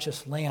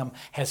righteous lamb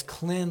has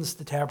cleansed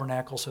the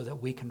tabernacle so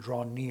that we can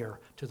draw near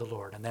to the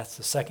Lord. And that's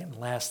the second and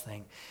last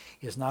thing,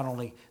 is not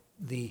only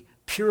the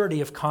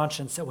purity of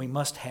conscience that we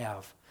must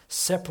have,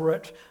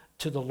 separate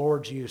to the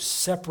Lord's use,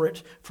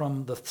 separate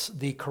from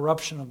the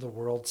corruption of the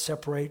world,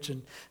 separate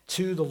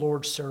to the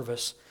Lord's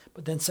service,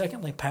 but then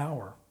secondly,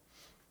 power.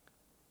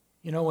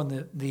 You know,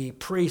 when the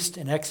priest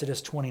in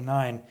Exodus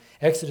 29,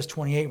 Exodus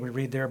 28, we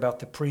read there about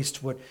the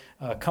priest would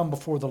come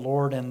before the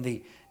Lord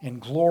in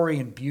glory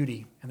and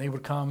beauty. And they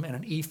would come in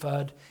an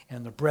ephod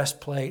and the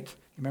breastplate.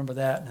 You remember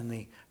that? And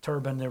the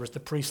turban, there was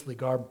the priestly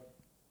garb.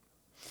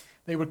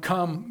 They would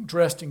come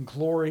dressed in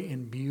glory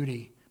and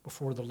beauty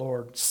before the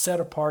Lord,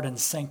 set apart and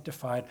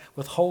sanctified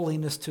with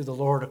holiness to the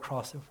Lord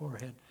across their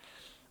forehead,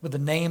 with the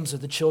names of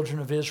the children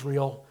of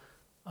Israel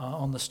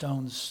on the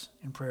stones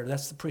in prayer.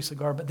 That's the priestly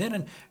garb. But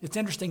then it's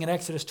interesting, in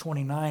Exodus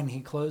 29,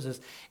 he closes,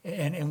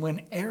 and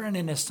when Aaron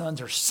and his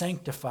sons are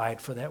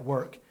sanctified for that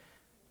work,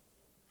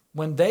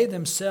 when they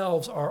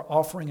themselves are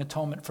offering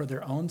atonement for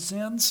their own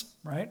sins,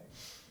 right?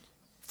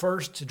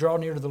 First, to draw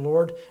near to the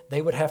Lord,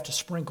 they would have to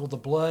sprinkle the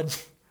blood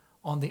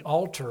on the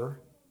altar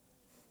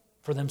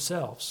for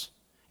themselves,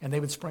 and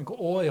they would sprinkle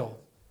oil.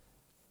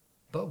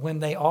 But when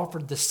they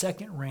offered the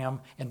second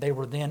ram, and they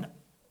were then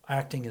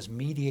acting as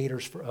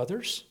mediators for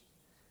others,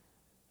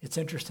 it's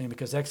interesting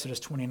because Exodus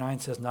 29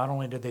 says not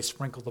only did they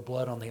sprinkle the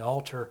blood on the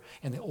altar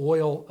and the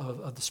oil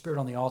of the Spirit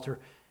on the altar,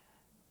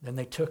 then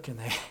they took and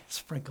they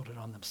sprinkled it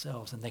on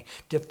themselves, and they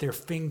dipped their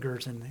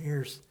fingers and their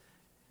ears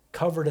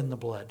covered in the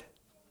blood.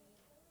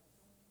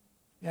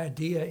 The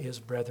idea is,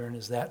 brethren,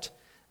 is that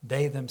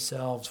they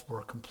themselves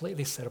were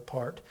completely set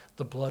apart.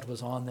 The blood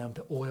was on them.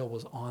 The oil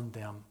was on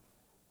them.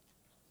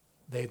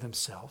 They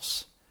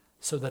themselves,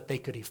 so that they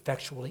could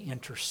effectually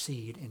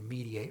intercede and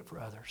mediate for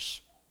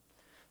others.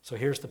 So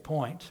here's the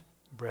point,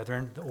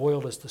 brethren. The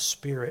oil is the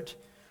Spirit.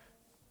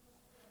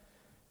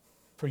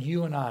 For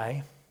you and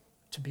I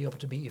to be able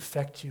to be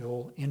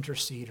effectual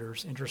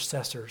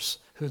intercessors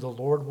who the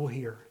Lord will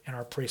hear in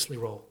our priestly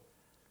role.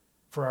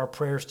 For our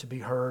prayers to be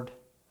heard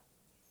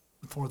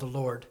before the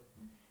Lord,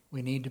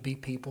 we need to be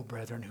people,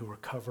 brethren, who are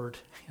covered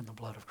in the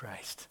blood of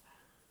Christ.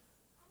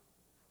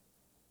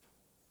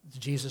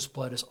 Jesus'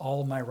 blood is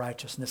all my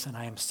righteousness, and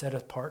I am set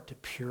apart to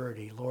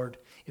purity. Lord,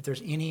 if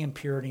there's any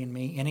impurity in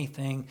me,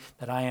 anything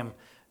that I am,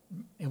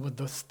 with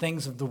the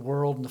things of the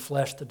world and the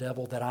flesh, the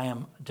devil, that I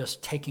am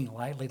just taking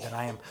lightly, that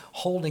I am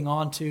holding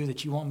on to,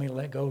 that you want me to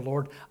let go,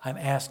 Lord, I'm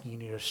asking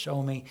you to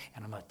show me,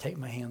 and I'm going to take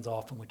my hands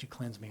off, and would you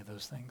cleanse me of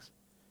those things?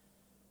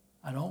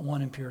 I don't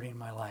want impurity in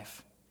my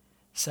life.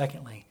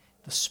 Secondly,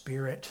 the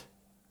Spirit.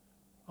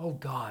 Oh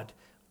God,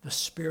 the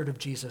Spirit of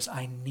Jesus,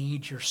 I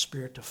need your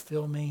Spirit to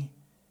fill me.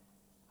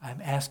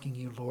 I'm asking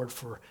you, Lord,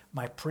 for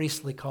my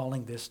priestly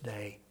calling this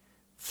day.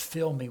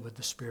 Fill me with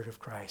the Spirit of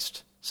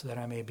Christ so that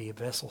I may be a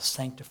vessel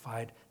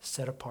sanctified,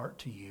 set apart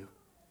to you,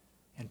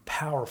 and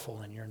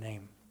powerful in your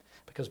name.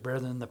 Because,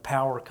 brethren, the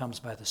power comes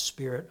by the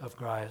Spirit of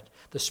God,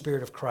 the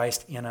Spirit of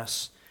Christ in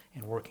us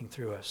and working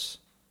through us.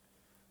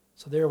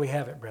 So there we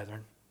have it,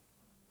 brethren.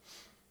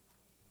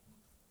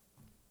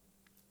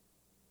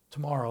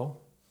 Tomorrow,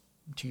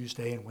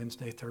 Tuesday and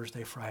Wednesday,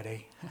 Thursday,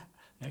 Friday,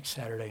 next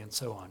Saturday, and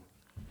so on,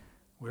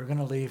 we're going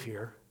to leave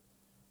here,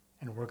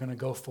 and we're going to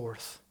go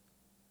forth.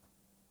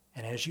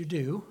 And as you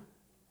do,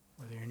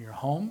 whether you're in your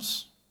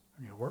homes, or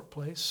in your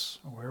workplace,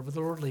 or wherever the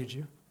Lord leads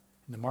you,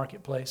 in the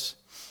marketplace,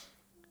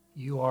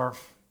 you are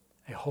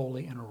a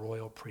holy and a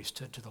royal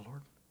priesthood to the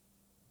Lord.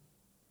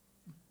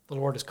 The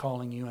Lord is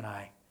calling you and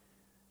I,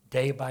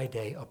 day by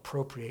day,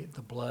 appropriate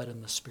the blood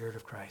and the Spirit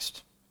of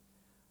Christ.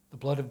 The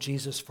blood of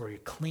Jesus for your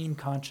clean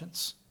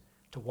conscience,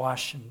 to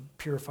wash and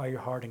purify your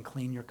heart and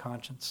clean your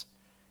conscience.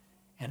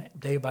 And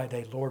day by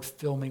day, Lord,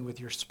 fill me with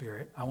your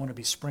Spirit. I want to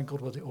be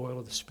sprinkled with the oil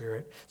of the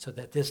Spirit so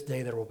that this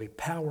day there will be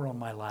power on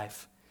my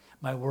life.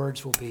 My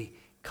words will be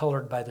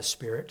colored by the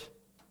Spirit,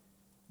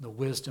 the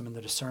wisdom and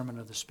the discernment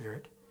of the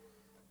Spirit.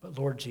 But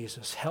Lord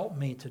Jesus, help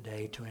me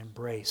today to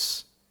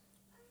embrace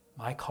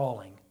my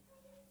calling,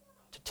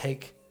 to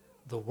take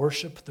the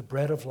worship, the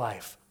bread of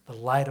life, the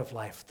light of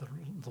life,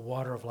 the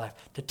water of life,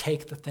 to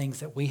take the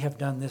things that we have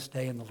done this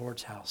day in the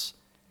Lord's house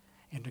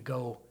and to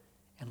go,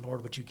 and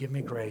Lord, would you give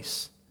me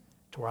grace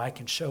to where I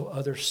can show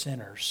other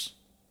sinners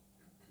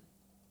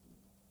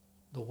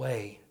the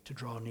way to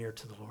draw near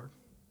to the Lord.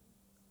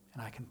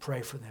 And I can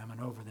pray for them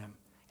and over them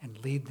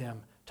and lead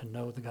them to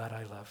know the God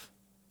I love.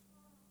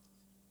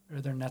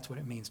 Brethren, that's what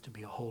it means to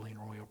be a holy and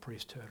royal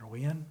priesthood. Are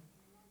we in?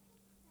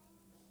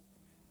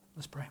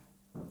 Let's pray.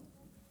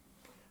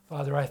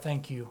 Father, I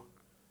thank you.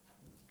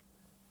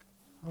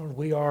 Lord,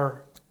 we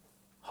are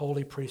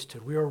holy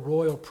priesthood. We are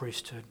royal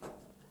priesthood.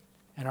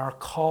 And our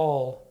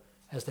call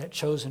as that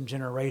chosen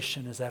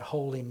generation, as that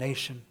holy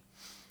nation,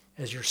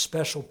 as your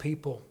special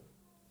people,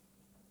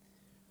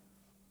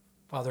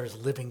 Father, as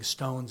living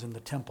stones in the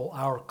temple,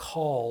 our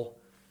call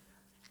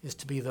is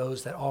to be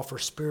those that offer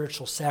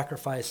spiritual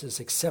sacrifices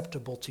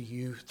acceptable to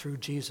you through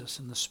Jesus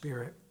and the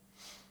Spirit.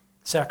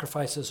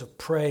 Sacrifices of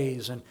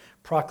praise and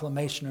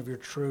proclamation of your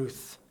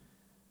truth,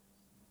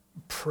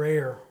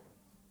 prayer,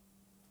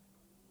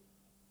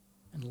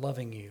 and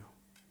loving you,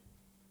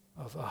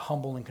 of a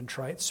humble and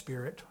contrite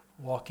spirit,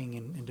 walking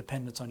in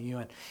dependence on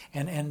you,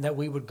 and that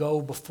we would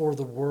go before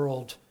the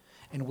world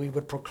and we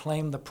would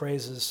proclaim the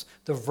praises,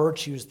 the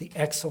virtues, the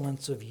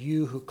excellence of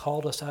you who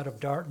called us out of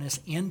darkness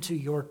into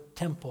your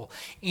temple,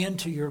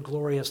 into your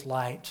glorious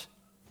light,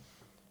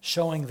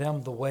 showing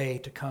them the way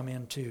to come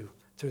into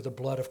through the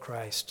blood of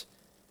Christ,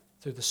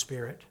 through the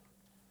Spirit.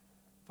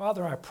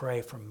 Father, I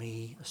pray for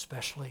me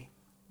especially,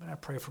 but I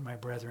pray for my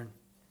brethren.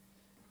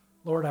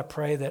 Lord, I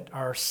pray that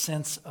our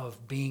sense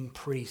of being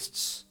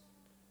priests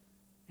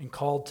and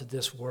called to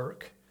this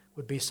work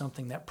would be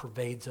something that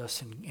pervades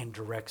us and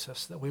directs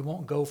us, that we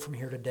won't go from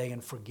here today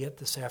and forget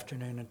this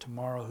afternoon and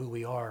tomorrow who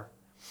we are.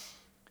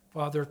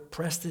 Father,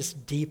 press this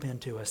deep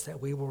into us,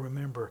 that we will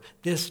remember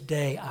this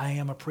day I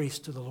am a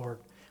priest to the Lord.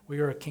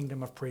 We are a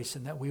kingdom of priests,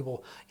 and that we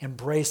will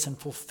embrace and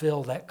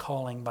fulfill that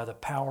calling by the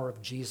power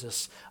of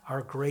Jesus,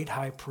 our great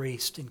high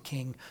priest and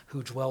king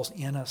who dwells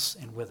in us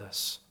and with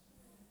us.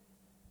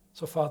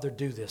 So, Father,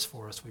 do this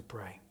for us, we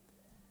pray.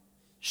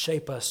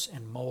 Shape us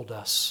and mold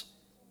us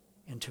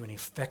into an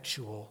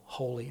effectual,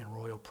 holy, and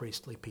royal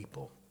priestly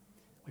people.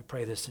 We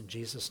pray this in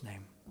Jesus'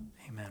 name.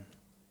 Amen.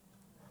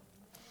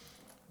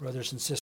 Brothers and sisters,